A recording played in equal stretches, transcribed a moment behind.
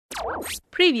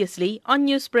Previously on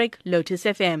Newsbreak, Lotus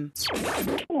FM.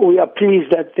 We are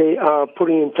pleased that they are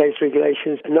putting in place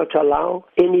regulations not to allow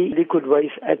any liquid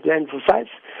waste at landfill sites,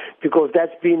 because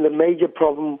that's been the major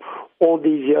problem all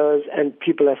these years, and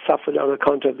people have suffered on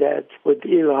account of that, with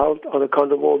ill health on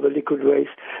account of all the liquid waste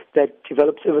that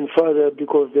develops even further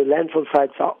because the landfill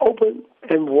sites are open.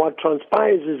 And what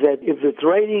transpires is that if it's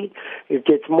raining, it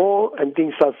gets more and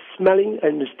things start smelling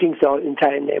and it stinks our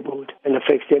entire neighborhood and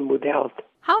affects them with health.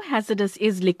 How hazardous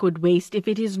is liquid waste if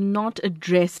it is not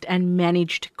addressed and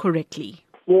managed correctly?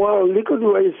 Well, liquid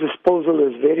waste disposal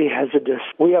is very hazardous.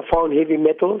 We have found heavy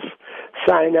metals,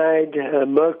 cyanide,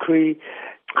 mercury,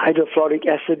 hydrofluoric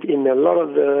acid in a lot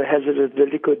of the hazardous, the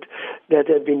liquid that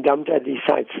have been dumped at these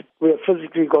sites. We have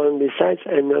physically gone on these sites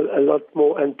and a lot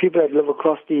more, and people that live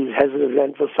across these hazardous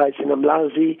landfill sites in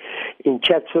Umlazi, in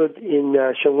Chatsworth, in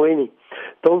Shangweni.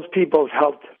 Those people's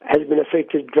health has been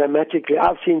affected dramatically.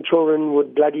 I've seen children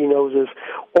with bloody noses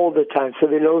all the time, so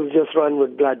their noses just run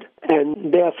with blood.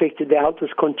 And they're affected, their health has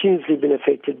continuously been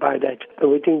affected by that.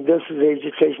 And we think this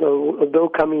legislation, although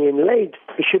coming in late,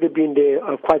 it should have been there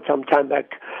quite some time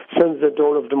back, since the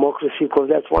dawn of democracy, because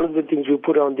that's one of the things we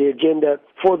put on the agenda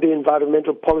for the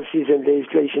environmental policies and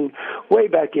legislation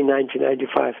way back in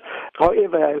 1995.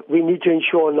 However, we need to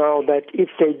ensure now that if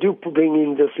they do bring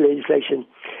in this legislation,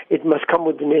 it must come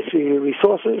with the necessary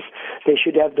resources. They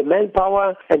should have the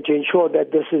manpower, and to ensure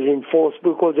that this is enforced,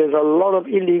 because there's a lot of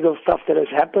illegal stuff that has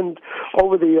happened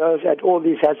over the years at all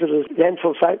these hazardous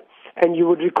landfill sites. And you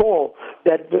would recall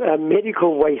that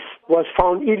medical waste was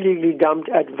found illegally dumped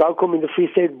at Welcome in the Free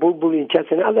State, Bulbul in Chats,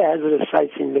 and other hazardous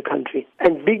sites in the country.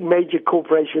 And big major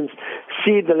corporations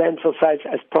see the landfill sites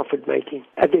as profit-making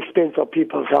at the expense of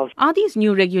people's health. Are these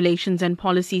new regulations and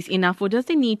policies enough, or does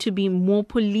there need to be more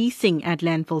policing at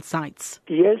landfill sites?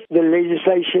 Yes, the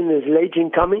legislation is late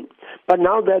in coming, but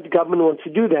now that the government wants to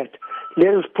do that,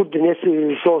 let us put the necessary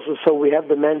resources so we have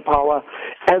the manpower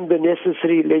and the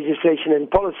necessary legislation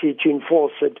and policy to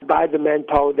enforce it by the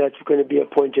manpower that's going to be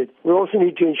appointed. We also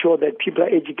need to ensure that people are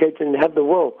educated and have the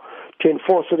will to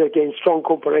enforce it against strong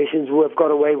corporations who have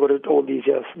got away with it all these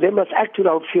years. They must act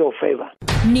without fear or favor.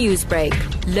 Newsbreak,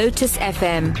 Lotus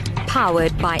FM,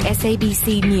 powered by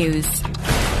SABC News.